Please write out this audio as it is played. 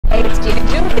night. It's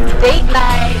Jeju. It's date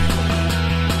night.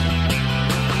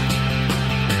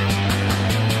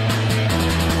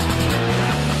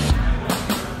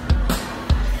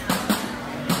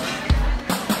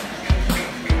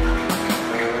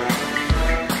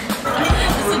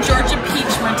 This is a Georgia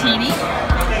peach martini.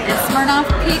 It's Smirnoff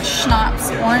peach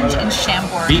schnapps, orange, and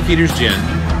Chambord. Beefeater's gin,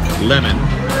 lemon,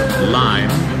 lime,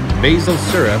 basil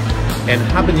syrup, and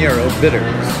habanero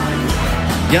bitters.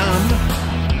 Yum!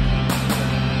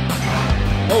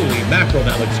 Holy mackerel,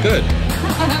 that looks good. Is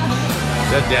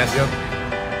that Dasio?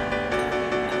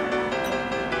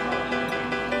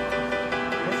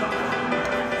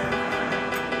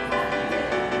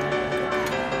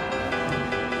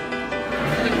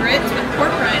 The grits with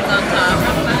pork rinds on top.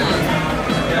 How fun.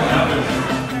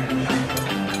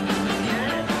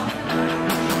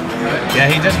 Yeah,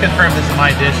 he just confirmed this is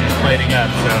my dish he's plating up,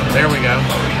 so there we go.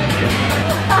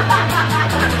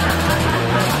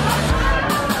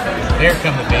 There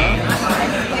come the beans.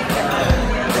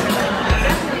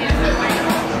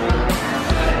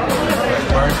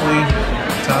 Parsley,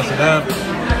 toss it up.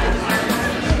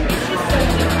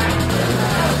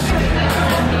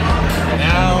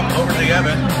 Now, over to the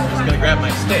oven, I'm just gonna grab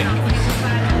my steak.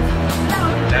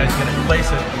 Now he's gonna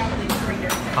place it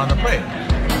on the plate.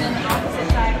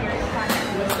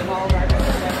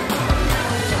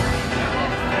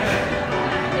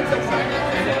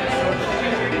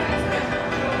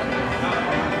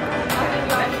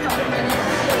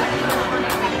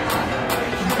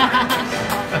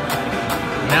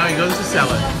 Now he goes to sell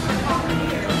it.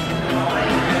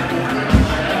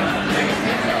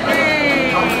 Hey,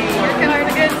 here comes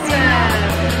the good stuff.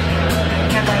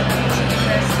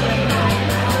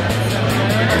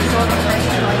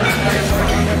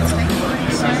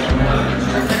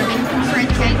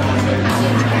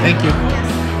 Thank you.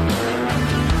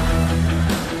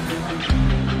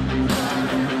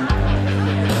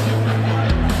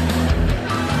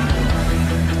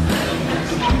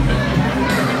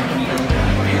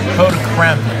 Pot de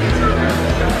creme.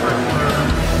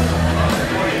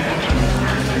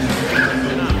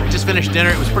 Just finished dinner.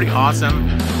 It was pretty awesome.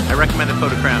 I recommend the pot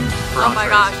de creme for Oh my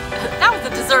gosh, that was a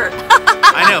dessert.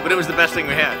 I know, but it was the best thing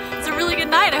we had. It's a really good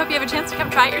night. I hope you have a chance to come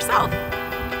try it yourself.